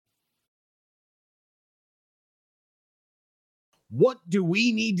What do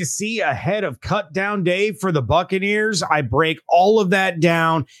we need to see ahead of cut down day for the Buccaneers? I break all of that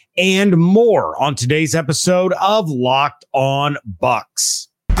down and more on today's episode of Locked On Bucs.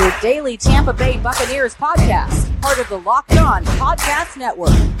 Your daily Tampa Bay Buccaneers podcast, part of the Locked On Podcast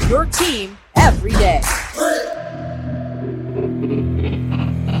Network, your team every day.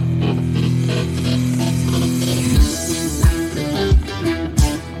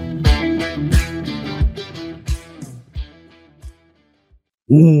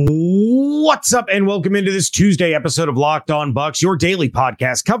 What's up, and welcome into this Tuesday episode of Locked On Bucs, your daily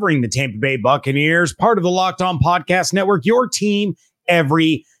podcast covering the Tampa Bay Buccaneers, part of the Locked On Podcast Network, your team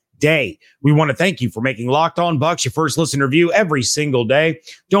every day. We want to thank you for making Locked On Bucs your first listen review every single day.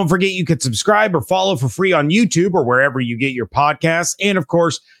 Don't forget you can subscribe or follow for free on YouTube or wherever you get your podcasts. And of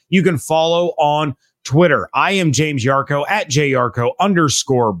course, you can follow on Twitter. I am James Yarko at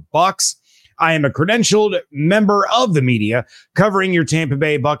JYarko_Bucs. I am a credentialed member of the media covering your Tampa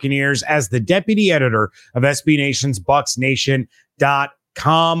Bay Buccaneers as the deputy editor of SB Nation's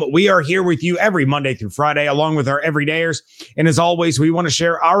BucsNation.com. We are here with you every Monday through Friday, along with our everydayers. And as always, we want to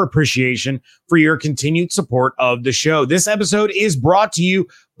share our appreciation for your continued support of the show. This episode is brought to you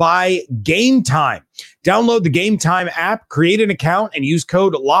by Game Time. Download the Game Time app, create an account, and use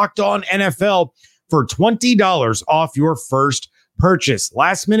code LOCKEDONNFL for $20 off your first purchase.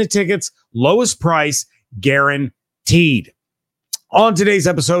 Last minute tickets, lowest price guaranteed. On today's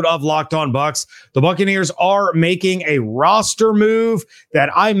episode of Locked On Bucs, the Buccaneers are making a roster move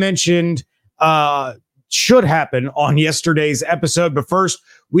that I mentioned should happen on yesterday's episode. But first,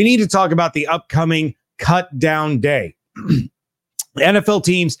 we need to talk about the upcoming cut down day. NFL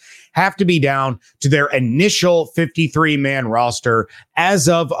teams have to be down to their initial 53-man roster as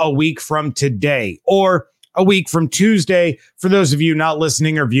of a week from today, or a week from Tuesday, for those of you not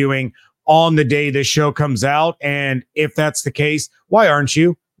listening or viewing on the day this show comes out. And if that's the case, why aren't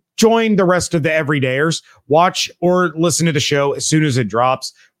you? Join the rest of the everydayers. Watch or listen to the show as soon as it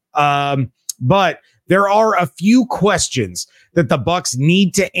drops. But there are a few questions that the Bucs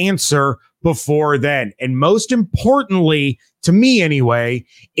need to answer before then. And most importantly, to me anyway,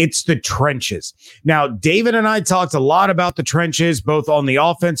 it's the trenches. Now, David and I talked a lot about the trenches, both on the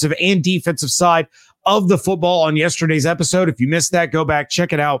offensive and defensive side of the football on yesterday's episode. If you missed that, go back,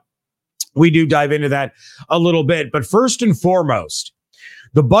 check it out. We do dive into that a little bit. But first and foremost,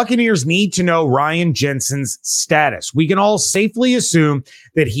 the Buccaneers need to know Ryan Jensen's status. We can all safely assume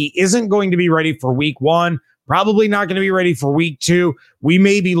that he isn't going to be ready for week one, probably not going to be ready for week two. We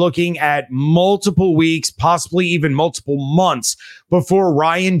may be looking at multiple weeks, possibly even multiple months before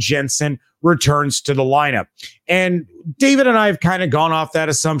Ryan Jensen returns to the lineup. And David and I have kind of gone off that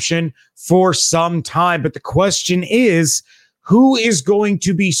assumption for some time. But the question is, who is going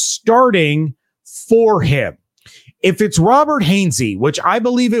to be starting for him? If it's Robert Hainsey, which I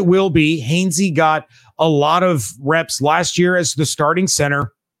believe it will be, Hainsey got a lot of reps last year as the starting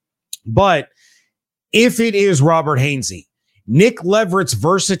center. But if it is Robert Hainsey, Nick Leverett's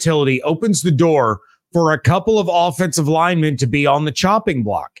versatility opens the door for a couple of offensive linemen to be on the chopping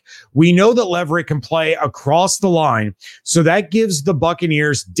block. We know that Leverett can play across the line, so that gives the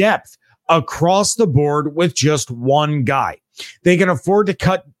Buccaneers depth across the board with just one guy. They can afford to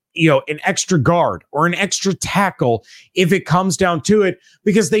cut, an extra guard or an extra tackle if it comes down to it,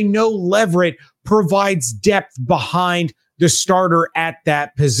 because they know Leverett provides depth behind the starter at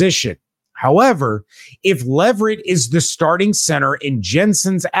that position. However, if Leverett is the starting center in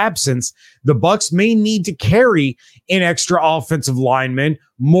Jensen's absence, the Bucs may need to carry an extra offensive lineman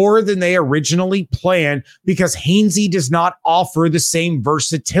more than they originally planned, because Hainsey does not offer the same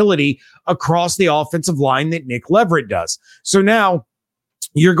versatility across the offensive line that Nick Leverett does. So now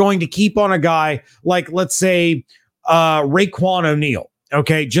you're going to keep on a guy like, let's say, Raekwon O'Neal,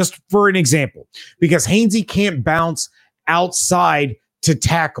 okay, just for an example, because Hainsey can't bounce outside to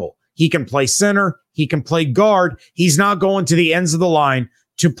tackle. He can play center. He can play guard. He's not going to the ends of the line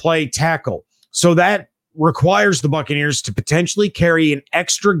to play tackle. So that requires the Buccaneers to potentially carry an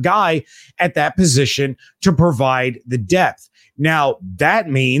extra guy at that position to provide the depth. Now, that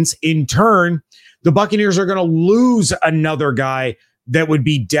means, in turn, the Buccaneers are going to lose another guy that would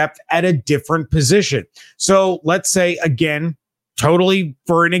be depth at a different position. So let's say, again, totally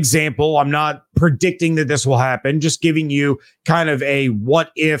for an example, I'm not predicting that this will happen, just giving you kind of a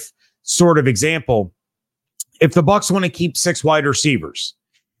what if sort of example. If the Bucs want to keep 6 wide receivers,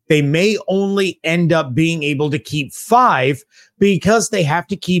 they may only end up being able to keep 5 because they have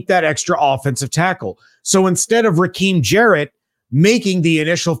to keep that extra offensive tackle. So instead of Raheem Jarrett making the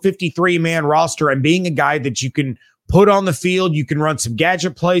initial 53-man roster and being a guy that you can put on the field. You can run some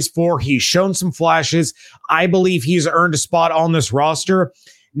gadget plays for. He's shown some flashes. I believe he's earned a spot on this roster.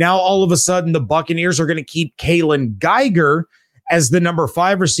 Now, all of a sudden, the Buccaneers are going to keep Kalen Geiger as the number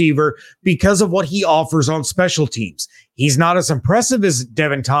 5 receiver because of what he offers on special teams. He's not as impressive as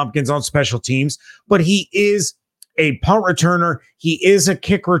Devin Tompkins on special teams, but he is a punt returner. He is a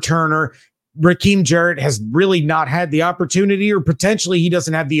kick returner. Raheem Jarrett has really not had the opportunity, or potentially he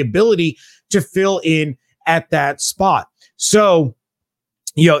doesn't have the ability to fill in at that spot. So,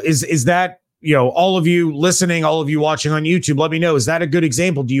 is that, all of you listening, all of you watching on YouTube, let me know, is that a good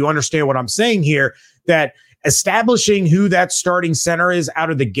example? Do you understand what I'm saying here? That establishing who that starting center is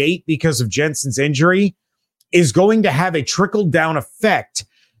out of the gate because of Jensen's injury is going to have a trickle-down effect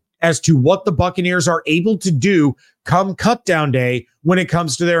as to what the Buccaneers are able to do come cut-down day when it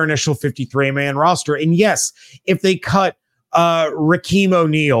comes to their initial 53-man roster. And yes, if they cut Raheem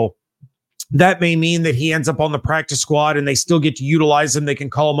O'Neal, that may mean that he ends up on the practice squad and they still get to utilize him. They can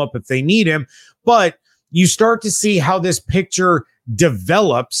call him up if they need him. But you start to see how this picture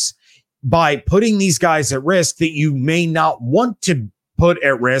develops by putting these guys at risk that you may not want to put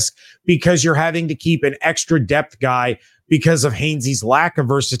at risk because you're having to keep an extra depth guy because of Hainsey's lack of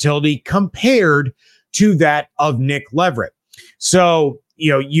versatility compared to that of Nick Leverett. So,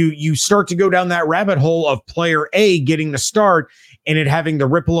 you start to go down that rabbit hole of player A getting the start and it having the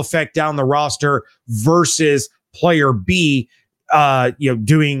ripple effect down the roster versus player B,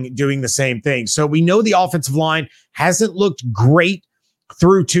 doing the same thing. So we know the offensive line hasn't looked great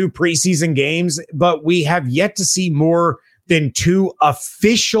through 2 preseason games, but we have yet to see more than 2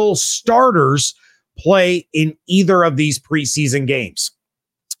 official starters play in either of these preseason games.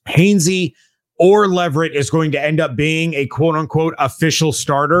 Hainsey or Leverett is going to end up being a quote-unquote official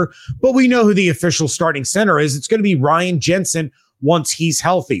starter, but we know who the official starting center is. It's going to be Ryan Jensen once he's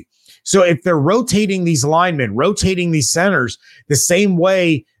healthy. So if they're rotating these linemen, rotating these centers the same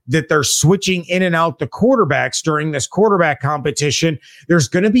way that they're switching in and out the quarterbacks during this quarterback competition, there's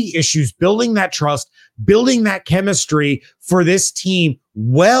going to be issues building that trust, building that chemistry for this team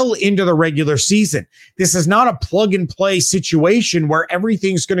well into the regular season. This is not a plug and play situation where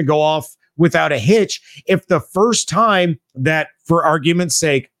everything's going to go off without a hitch. If the first time that, for argument's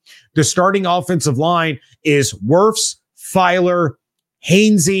sake, the starting offensive line is Wirfs, Filer,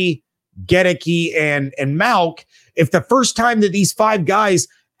 Hainsey, Gedeke, and Malk, if the first time that these 5 guys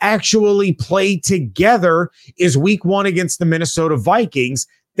actually play together is week 1 against the Minnesota Vikings,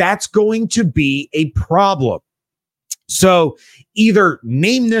 that's going to be a problem. So either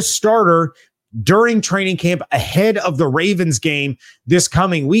name this starter during training camp ahead of the Ravens game this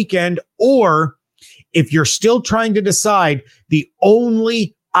coming weekend, or if you're still trying to decide, the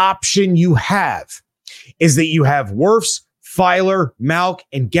only option you have is that you have Wirfs, Filer, Malk,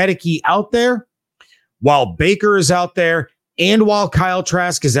 and Gedeke out there while Baker is out there and while Kyle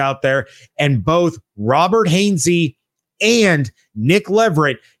Trask is out there, and both Robert Hainsey and Nick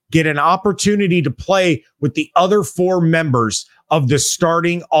Leverett get an opportunity to play with the other 4 members of the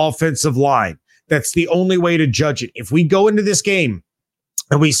starting offensive line. That's the only way to judge it. If we go into this game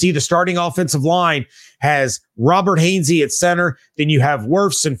and we see the starting offensive line has Robert Hainsey at center, then you have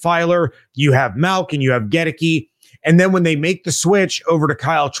Wirfs and Filer, you have Malk, and you have Gedeke. And then when they make the switch over to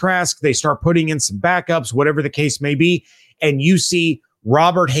Kyle Trask, they start putting in some backups, whatever the case may be. And you see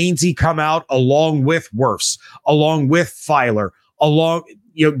Robert Hainsey come out along with Wirfs, along with Filer,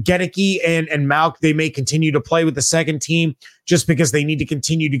 Gedeke and Malk. They may continue to play with the second team just because they need to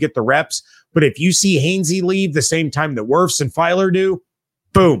continue to get the reps. But if you see Hainsey leave the same time that Wirfs and Filer do,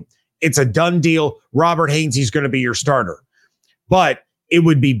 boom, it's a done deal. Robert Hainsey's going to be your starter. But it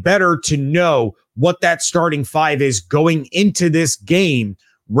would be better to know what that starting 5 is going into this game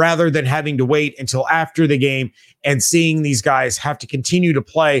rather than having to wait until after the game and seeing these guys have to continue to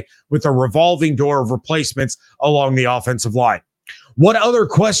play with a revolving door of replacements along the offensive line. What other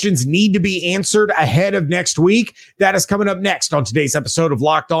questions need to be answered ahead of next week? That is coming up next on today's episode of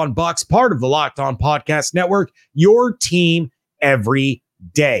Locked On Bucs, part of the Locked On Podcast Network, your team every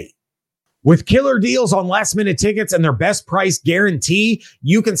day. With killer deals on last-minute tickets and their best price guarantee,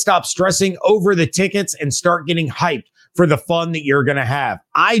 you can stop stressing over the tickets and start getting hyped for the fun that you're going to have.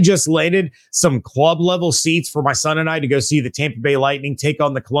 I just landed some club-level seats for my son and I to go see the Tampa Bay Lightning take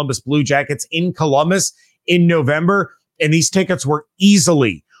on the Columbus Blue Jackets in Columbus in November, and these tickets were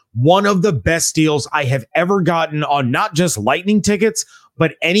easily one of the best deals I have ever gotten on not just Lightning tickets,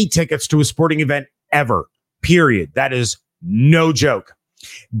 but any tickets to a sporting event ever, period. That is no joke.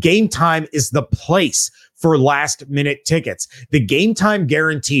 Game Time is the place for last minute tickets. The Game Time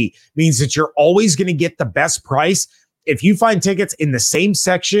guarantee means that you're always going to get the best price If you find tickets in the same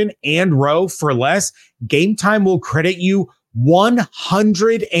section and row for less, Game Time will credit you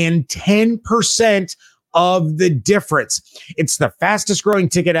 110% of the difference. It's the fastest growing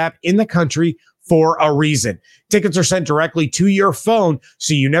ticket app in the country for a reason. Tickets are sent directly to your phone,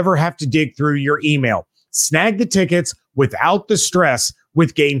 so you never have to dig through your email. Snag the tickets without the stress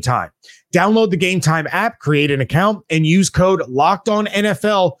with Game Time. Download the Game Time app, create an account, and use code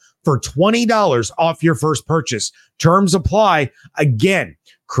LOCKEDONNFL for $20 off your first purchase. Terms apply. Again,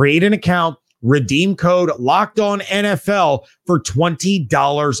 create an account, redeem code LOCKEDONNFL for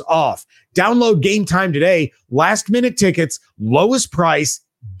 $20 off. Download Game Time today. Last minute tickets, lowest price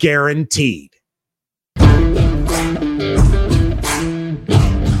guaranteed.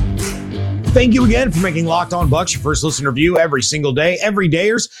 Thank you again for making Locked On Bucs your first listen review every single day. Every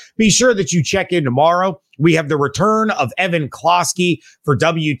dayers, be sure that you check in tomorrow. We have the return of Evan Klosky for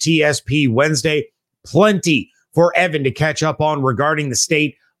WTSP Wednesday. Plenty for Evan to catch up on regarding the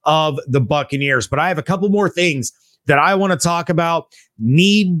state of the Buccaneers. But I have a couple more things that I want to talk about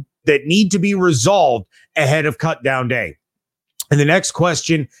that need to be resolved ahead of cut down day. And the next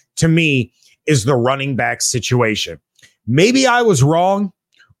question to me is the running back situation. Maybe I was wrong,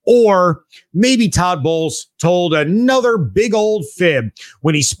 or maybe Todd Bowles told another big old fib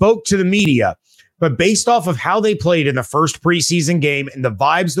when he spoke to the media. But based off of how they played in the first preseason game and the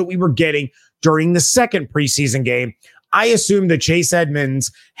vibes that we were getting during the second preseason game, I assumed that Chase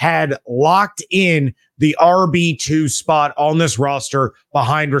Edmonds had locked in the RB2 spot on this roster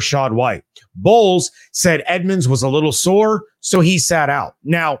behind Rachaad White. Bowles said Edmonds was a little sore, so he sat out.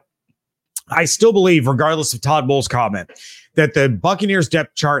 Now, I still believe, regardless of Todd Bowles' comment, that the Buccaneers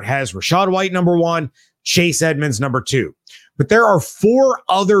depth chart has Rachaad White number 1, Chase Edmonds number 2. But there are 4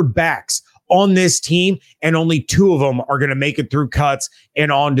 other backs on this team, and only 2 of them are going to make it through cuts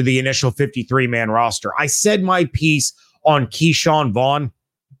and onto the initial 53-man roster. I said my piece on Keyshawn Vaughn.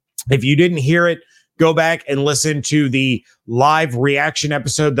 If you didn't hear it, go back and listen to the live reaction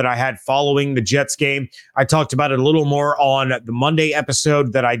episode that I had following the Jets game. I talked about it a little more on the Monday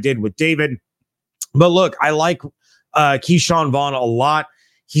episode that I did with David. But look, I like Keyshawn Vaughn a lot.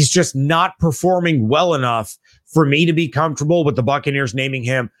 He's just not performing well enough for me to be comfortable with the Buccaneers naming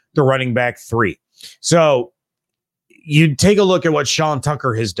him the running back 3. So you take a look at what Sean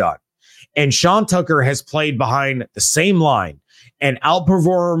Tucker has done. And Sean Tucker has played behind the same line and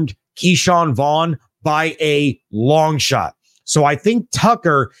outperformed Keyshawn Vaughn by a long shot. So I think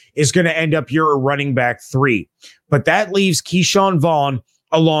Tucker is going to end up your running back 3. But that leaves Keyshawn Vaughn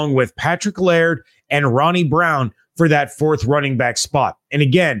along with Patrick Laird and Ronnie Brown for that 4th running back spot. And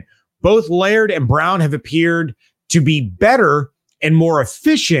again, both Laird and Brown have appeared to be better and more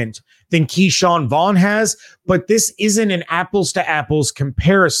efficient than Keyshawn Vaughn has, but this isn't an apples to apples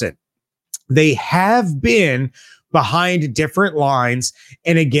comparison. They have been behind different lines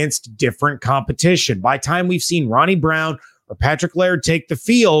and against different competition. By the time we've seen Ronnie Brown or Patrick Laird take the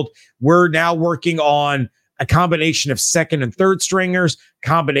field, we're now working on a combination of second and third stringers,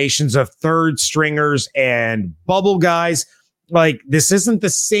 combinations of third stringers and bubble guys. Like, this isn't the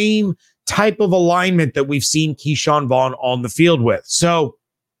same type of alignment that we've seen Keyshawn Vaughn on the field with. So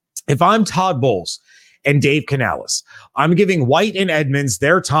if I'm Todd Bowles and Dave Canales, I'm giving White and Edmonds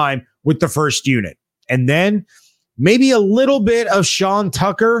their time with the first unit. And then maybe a little bit of Sean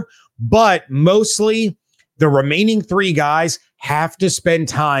Tucker, but mostly the remaining 3 guys have to spend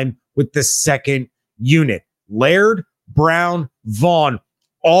time with the second unit. Laird, Brown, Vaughn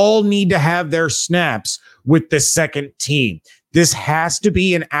all need to have their snaps with the second team. This has to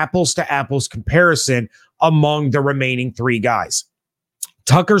be an apples to apples comparison among the remaining 3 guys.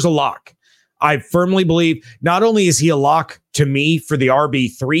 Tucker's a lock. I firmly believe not only is he a lock to me for the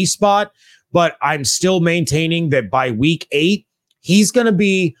RB3 spot, but I'm still maintaining that by week 8, he's going to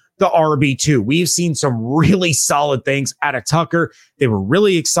be the RB2. We've seen some really solid things out of Tucker. They were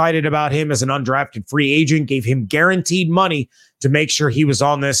really excited about him as an undrafted free agent, gave him guaranteed money to make sure he was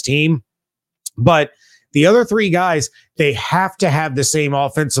on this team. But the other 3 guys, they have to have the same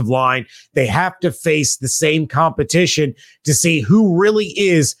offensive line. They have to face the same competition to see who really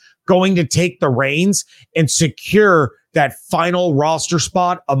is going to take the reins and secure that final roster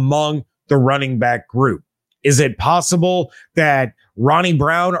spot among the running back group. Is it possible that Ronnie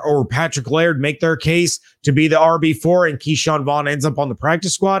Brown or Patrick Laird make their case to be the RB4 and Keyshawn Vaughn ends up on the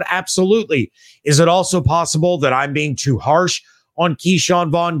practice squad? Absolutely. Is it also possible that I'm being too harsh on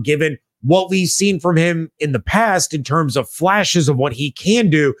Keyshawn Vaughn given what we've seen from him in the past in terms of flashes of what he can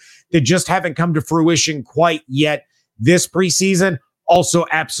do that just haven't come to fruition quite yet this preseason? Also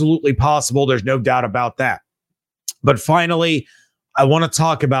absolutely possible. There's no doubt about that. But finally, I want to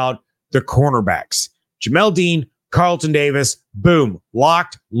talk about the cornerbacks. Jamel Dean, Carlton Davis, boom,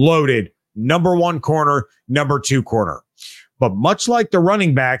 locked, loaded, number 1 corner, number 2 corner. But much like the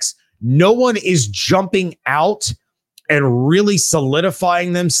running backs, no one is jumping out and really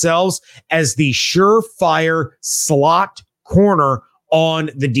solidifying themselves as the surefire slot corner on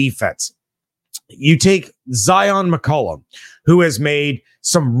the defense. You take Zion McCollum, who has made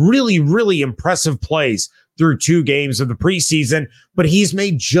some really, really impressive plays through 2 games of the preseason, but he's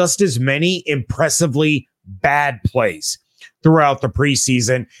made just as many impressively bad plays throughout the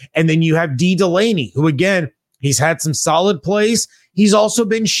preseason. And then you have D. Delaney, who again, he's had some solid plays. He's also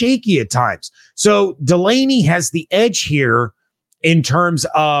been shaky at times. So Delaney has the edge here in terms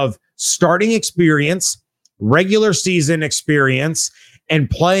of starting experience, regular season experience, and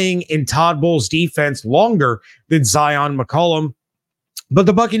playing in Todd Bowles' defense longer than Zion McCollum. But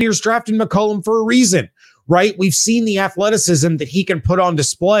the Buccaneers drafted McCollum for a reason, right? We've seen the athleticism that he can put on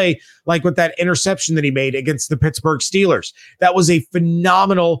display, like with that interception that he made against the Pittsburgh Steelers. That was a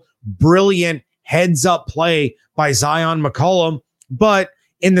phenomenal, brilliant heads-up play by Zion McCollum. But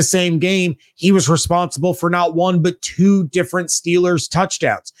in the same game, he was responsible for not 1, but 2 different Steelers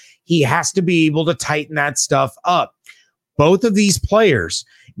touchdowns. He has to be able to tighten that stuff up. Both of these players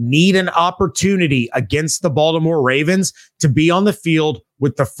need an opportunity against the Baltimore Ravens to be on the field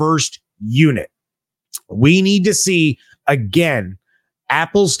with the first unit. We need to see, again,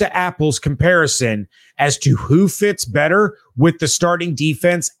 apples to apples comparison as to who fits better with the starting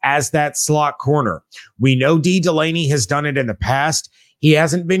defense as that slot corner. We know D. Delaney has done it in the past. He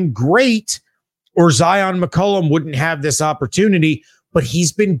hasn't been great, or Zion McCollum wouldn't have this opportunity, but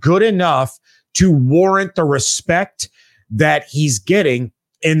he's been good enough to warrant the respect that he's getting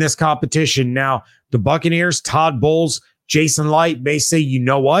in this competition. Now, the Buccaneers, Todd Bowles, Jason Light may say, you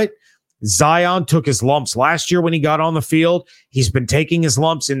know what? Zion took his lumps last year when he got on the field. He's been taking his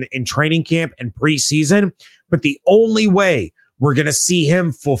lumps in training camp and preseason. But the only way we're going to see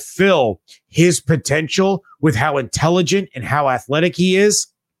him fulfill his potential with how intelligent and how athletic he is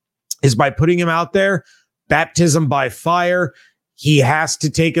by putting him out there, baptism by fire. He has to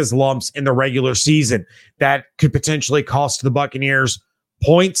take his lumps in the regular season. That could potentially cost the Buccaneers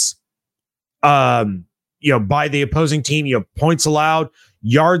points, by the opposing team, points allowed,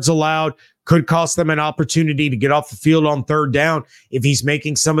 yards allowed, could cost them an opportunity to get off the field on 3rd down if he's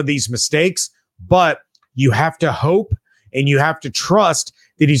making some of these mistakes. But you have to hope and you have to trust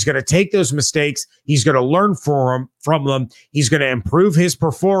that he's going to take those mistakes. He's going to learn from them. He's going to improve his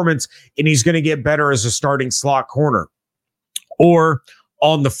performance, and he's going to get better as a starting slot corner. Or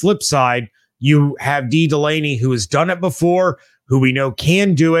on the flip side, you have D. Delaney, who has done it before, who we know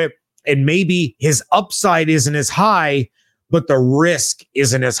can do it, and maybe his upside isn't as high, but the risk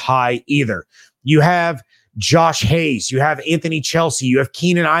isn't as high either. You have Josh Hayes, you have Anthony Chelsea, you have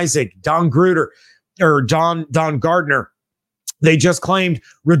Keenan Isaac, Don Gardner. They just claimed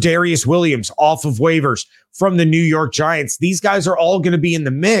Rodarius Williams off of waivers from the New York Giants. These guys are all going to be in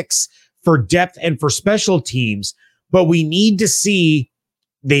the mix for depth and for special teams, but we need to see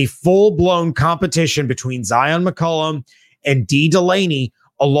the full-blown competition between Zion McCollum and D. Delaney,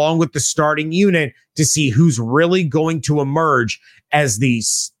 along with the starting unit, to see who's really going to emerge as the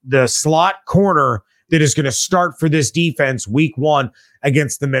slot corner that is going to start for this defense week 1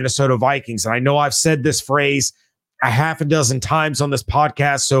 against the Minnesota Vikings. And I know I've said this phrase a half a dozen times on this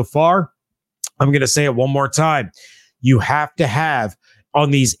podcast so far. I'm going to say it one more time. You have to have, on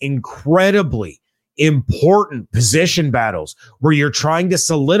these incredibly important position battles where you're trying to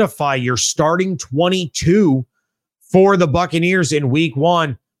solidify your starting 22 for the Buccaneers in week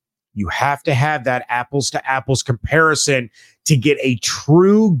 1, you have to have that apples to apples comparison to get a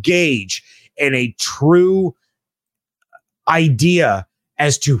true gauge and a true idea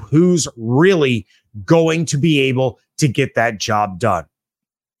as to who's really going to be able to get that job done.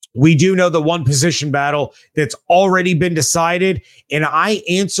 We do know the one position battle that's already been decided, and I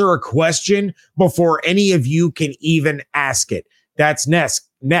answer a question before any of you can even ask it. That's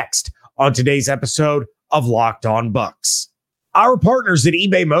next on today's episode of Locked On Bucs. Our partners at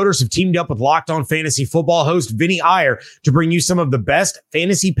eBay Motors have teamed up with Locked On Fantasy Football host Vinny Iyer to bring you some of the best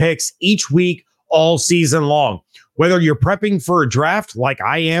fantasy picks each week all season long. Whether you're prepping for a draft like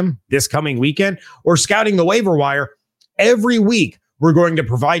I am this coming weekend or scouting the waiver wire, every week we're going to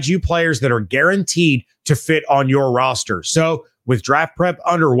provide you players that are guaranteed to fit on your roster. So with draft prep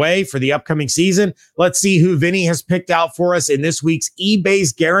underway for the upcoming season, let's see who Vinny has picked out for us in this week's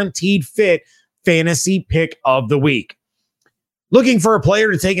eBay's Guaranteed Fit Fantasy Pick of the Week. Looking for a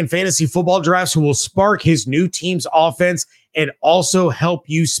player to take in fantasy football drafts who will spark his new team's offense and also help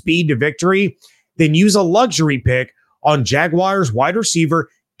you speed to victory? Then use a luxury pick on Jaguars wide receiver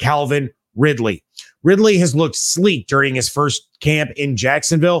Calvin Ridley. Ridley has looked sleek during his first camp in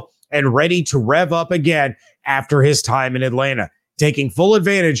Jacksonville and ready to rev up again after his time in Atlanta, taking full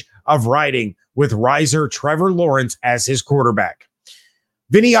advantage of riding with riser Trevor Lawrence as his quarterback.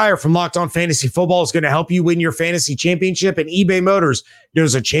 Vinny Iyer from Locked On Fantasy Football is going to help you win your fantasy championship, and eBay Motors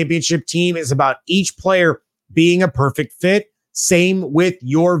knows a championship team is about each player being a perfect fit. Same with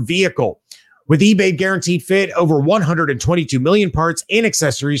your vehicle. With eBay Guaranteed Fit, over 122 million parts and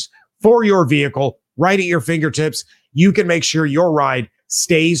accessories for your vehicle right at your fingertips, you can make sure your ride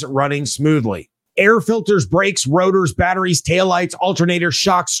stays running smoothly. Air filters, brakes, rotors, batteries, taillights, alternators,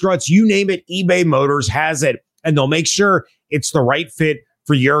 shocks, struts, you name it, eBay Motors has it. And they'll make sure it's the right fit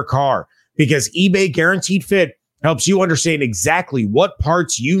for your car, because eBay Guaranteed Fit helps you understand exactly what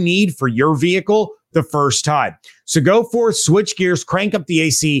parts you need for your vehicle the first time. So go forth, switch gears, crank up the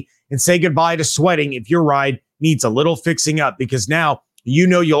AC, and say goodbye to sweating if your ride needs a little fixing up, because now you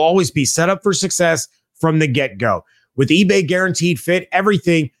know you'll always be set up for success from the get-go. With eBay Guaranteed Fit,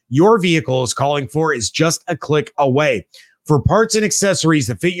 everything your vehicle is calling for is just a click away. For parts and accessories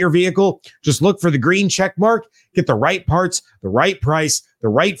that fit your vehicle, just look for the green check mark, get the right parts, the right price, the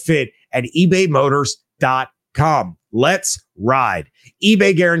right fit at ebaymotors.com. Let's ride.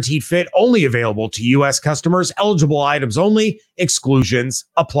 eBay Guaranteed Fit, only available to U.S. customers, eligible items only, exclusions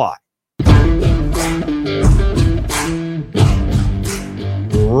apply.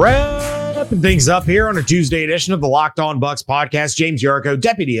 Wrapping things up here on a Tuesday edition of the Locked On Bucs podcast. James Yarko,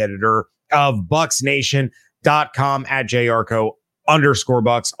 deputy editor of BucsNation.com at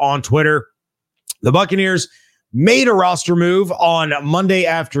JYarko_Bucs on Twitter. The Buccaneers made a roster move on Monday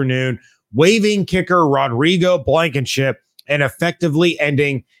afternoon, waiving kicker Rodrigo Blankenship and effectively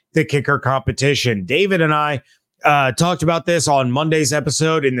ending the kicker competition. David and I talked about this on Monday's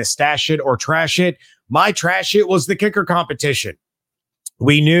episode in the Stash It or Trash It. My trash it was the kicker competition.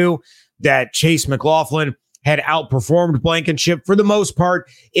 We knew that Chase McLaughlin had outperformed Blankenship for the most part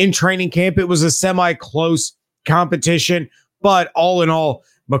in training camp. It was a semi-close competition, but all in all,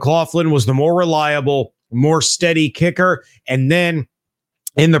 McLaughlin was the more reliable, more steady kicker. And then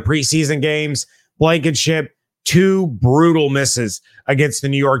in the preseason games, Blankenship, 2 brutal misses against the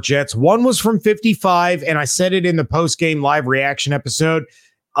New York Jets. One was from 55, and I said it in the post-game live reaction episode,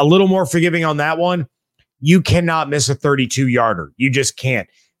 a little more forgiving on that one. You cannot miss a 32-yarder. You just can't.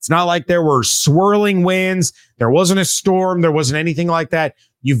 It's not like there were swirling winds. There wasn't a storm. There wasn't anything like that.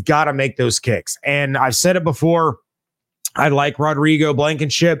 You've got to make those kicks. And I've said it before, I like Rodrigo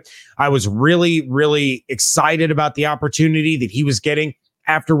Blankenship. I was really, really excited about the opportunity that he was getting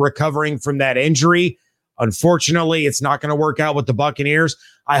after recovering from that injury. Unfortunately, it's not going to work out with the Buccaneers.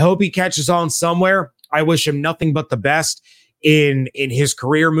 I hope he catches on somewhere. I wish him nothing but the best in his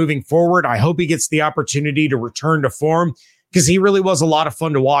career moving forward. I hope he gets the opportunity to return to form, because he really was a lot of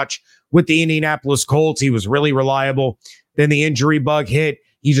fun to watch with the Indianapolis Colts. He was really reliable. Then the injury bug hit.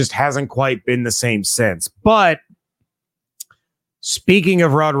 He just hasn't quite been the same since. But speaking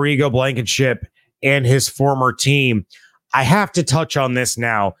of Rodrigo Blankenship and his former team, I have to touch on this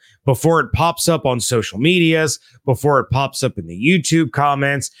now before it pops up on social medias, before it pops up in the YouTube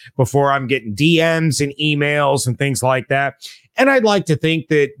comments, before I'm getting DMs and emails and things like that. And I'd like to think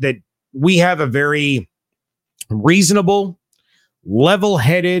that we have a very reasonable,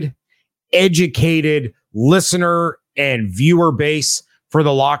 level-headed, educated listener and viewer base for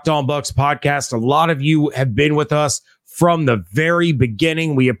the Locked On Bucs podcast. A lot of you have been with us from the very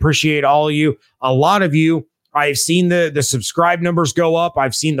beginning. We appreciate all of you. A lot of you, I've seen the subscribe numbers go up.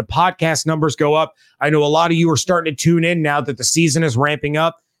 I've seen the podcast numbers go up. I know a lot of you are starting to tune in now that the season is ramping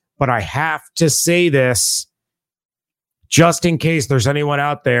up, but I have to say this just in case there's anyone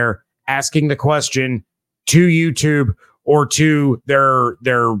out there asking the question to YouTube or to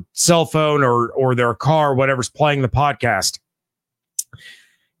their cell phone or their car, whatever's playing the podcast.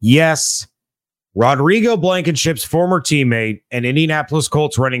 Yes, Rodrigo Blankenship's former teammate and Indianapolis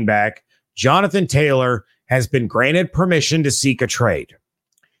Colts running back, Jonathan Taylor, has been granted permission to seek a trade.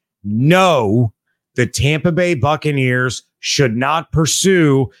 No, the Tampa Bay Buccaneers should not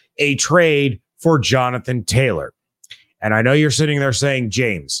pursue a trade for Jonathan Taylor. And I know you're sitting there saying,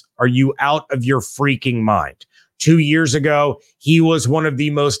 James, are you out of your freaking mind? 2 years ago, he was one of the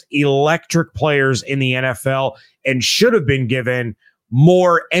most electric players in the NFL and should have been given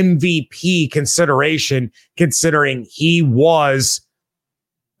more MVP consideration, considering he was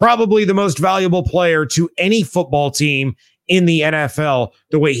probably the most valuable player to any football team in the NFL,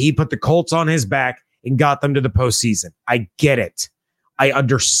 the way he put the Colts on his back and got them to the postseason. I get it. I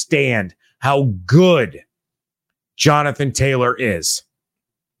understand how good Jonathan Taylor is.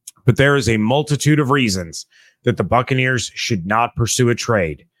 But there is a multitude of reasons that the Buccaneers should not pursue a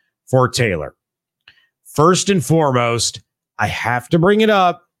trade for Taylor. First and foremost, I have to bring it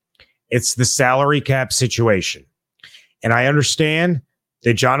up. It's the salary cap situation. And I understand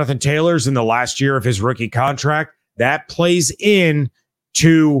that Jonathan Taylor's in the last year of his rookie contract. That plays in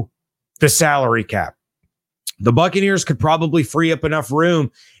to the salary cap. The Buccaneers could probably free up enough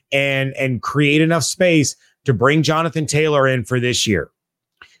room and create enough space to bring Jonathan Taylor in for this year.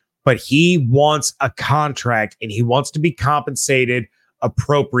 But he wants a contract and he wants to be compensated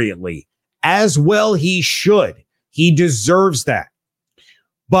appropriately. As well he should. He deserves that.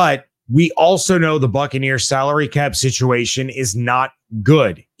 But we also know the Buccaneers salary cap situation is not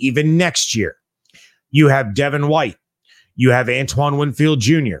good, even next year. You have Devin White. You have Antoine Winfield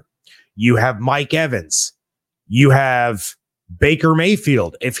Jr. You have Mike Evans. You have Baker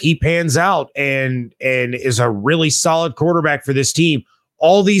Mayfield. If he pans out and is a really solid quarterback for this team,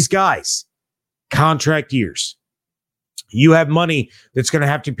 all these guys, contract years. You have money that's going to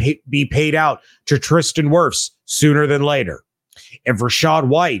have to be paid out to Tristan Wirfs sooner than later. If Rachaad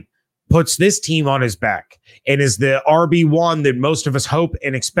White puts this team on his back and is the RB1 that most of us hope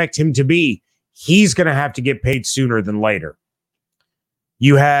and expect him to be, he's going to have to get paid sooner than later.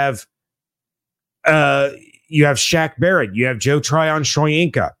 You have Shaq Barrett. You have Joe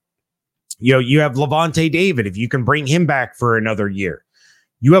Tryon-Shoyinka. You have Levante David, if you can bring him back for another year.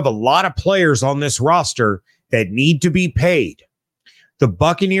 You have a lot of players on this roster that need to be paid. The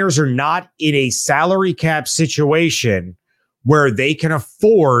Buccaneers are not in a salary cap situation where they can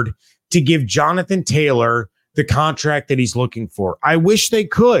afford to give Jonathan Taylor the contract that he's looking for. I wish they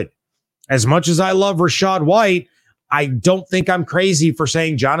could. As much as I love Rachaad White, I don't think I'm crazy for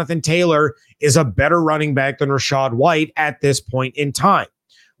saying Jonathan Taylor is a better running back than Rachaad White at this point in time.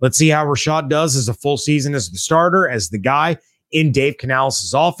 Let's see how Rachaad does as a full season as the starter, as the guy in Dave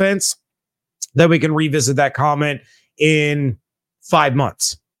Canales' offense. Then we can revisit that comment in 5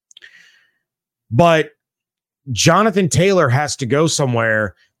 months. But Jonathan Taylor has to go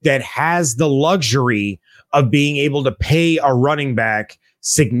somewhere that has the luxury of being able to pay a running back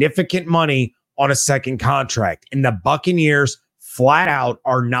significant money on a second contract. And the Buccaneers flat out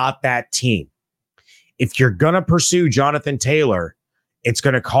are not that team. If you're going to pursue Jonathan Taylor, it's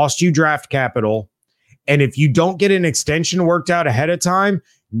going to cost you draft capital. And if you don't get an extension worked out ahead of time,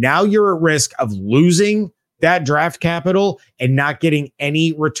 now you're at risk of losing that draft capital and not getting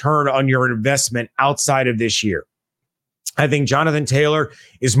any return on your investment outside of this year. I think Jonathan Taylor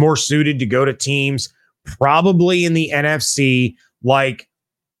is more suited to go to teams probably in the NFC, like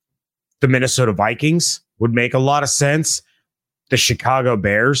the Minnesota Vikings would make a lot of sense. The Chicago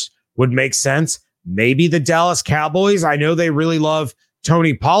Bears would make sense. Maybe the Dallas Cowboys. I know they really love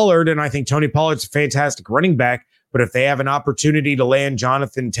Tony Pollard, and I think Tony Pollard's a fantastic running back, but if they have an opportunity to land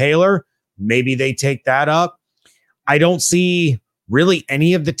Jonathan Taylor, maybe they take that up. I don't see really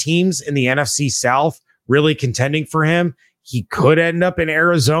any of the teams in the NFC South really contending for him. He could end up in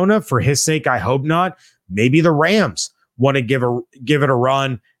Arizona. For his sake, I hope not. Maybe the Rams want to give it a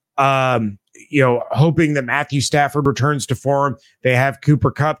run, hoping that Matthew Stafford returns to form. They have Cooper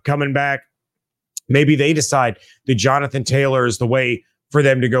Kupp coming back. Maybe they decide that Jonathan Taylor is the way for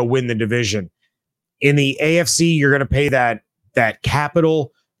them to go win the division. In the AFC, you're going to pay that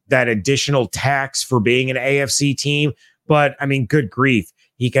capital, that additional tax for being an AFC team. But I mean, good grief.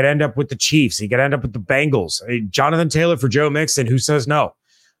 He could end up with the Chiefs. He could end up with the Bengals. Jonathan Taylor for Joe Mixon, who says no?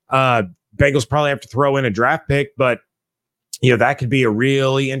 Bengals probably have to throw in a draft pick, but that could be a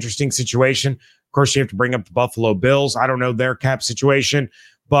really interesting situation. Of course, you have to bring up the Buffalo Bills. I don't know their cap situation,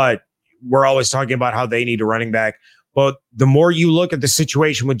 but we're always talking about how they need a running back. But the more you look at the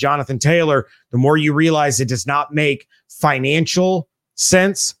situation with Jonathan Taylor, the more you realize it does not make financial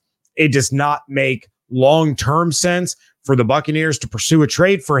sense. It does not make long-term sense for the Buccaneers to pursue a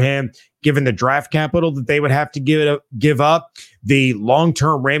trade for him, given the draft capital that they would have to give up, the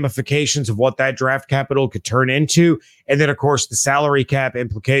long-term ramifications of what that draft capital could turn into, and then, of course, the salary cap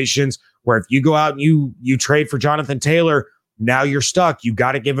implications, where if you go out and you trade for Jonathan Taylor, now you're stuck. You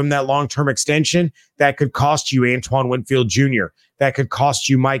got to give him that long-term extension. That could cost you Antoine Winfield Jr. That could cost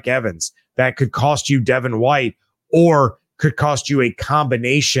you Mike Evans. That could cost you Devin White, or could cost you a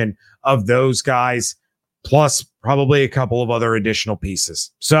combination of those guys, plus probably a couple of other additional pieces.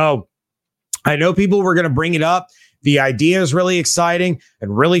 So I know people were going to bring it up. The idea is really exciting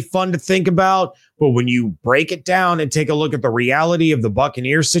and really fun to think about. But when you break it down and take a look at the reality of the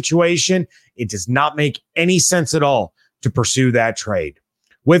Buccaneers situation, it does not make any sense at all to pursue that trade.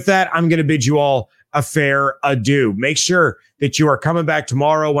 With that, I'm going to bid you all a fair adieu. Make sure that you are coming back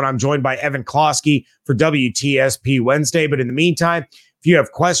tomorrow when I'm joined by Evan Klosky for WTSP Wednesday. But in the meantime, if you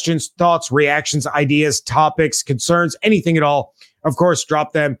have questions, thoughts, reactions, ideas, topics, concerns, anything at all, of course,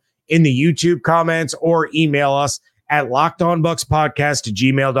 drop them in the YouTube comments or email us at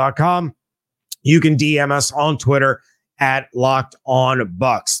lockedonbuckspodcast@gmail.com. You can DM us on Twitter at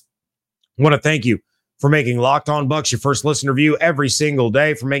LockedOnBucks. I want to thank you for making Locked On Bucs your first listen review every single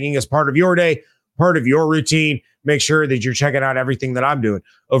day, for making us part of your day, part of your routine. Make sure that you're checking out everything that I'm doing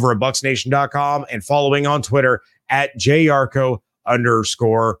over at BucsNation.com and following on Twitter at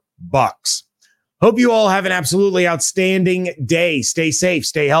JYarko_Bucs. Hope you all have an absolutely outstanding day. Stay safe,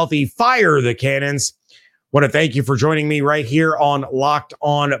 stay healthy, fire the cannons. Want to thank you for joining me right here on Locked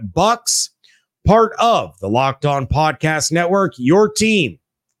On Bucs, part of the Locked On Podcast Network, your team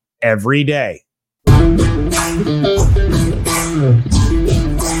every day.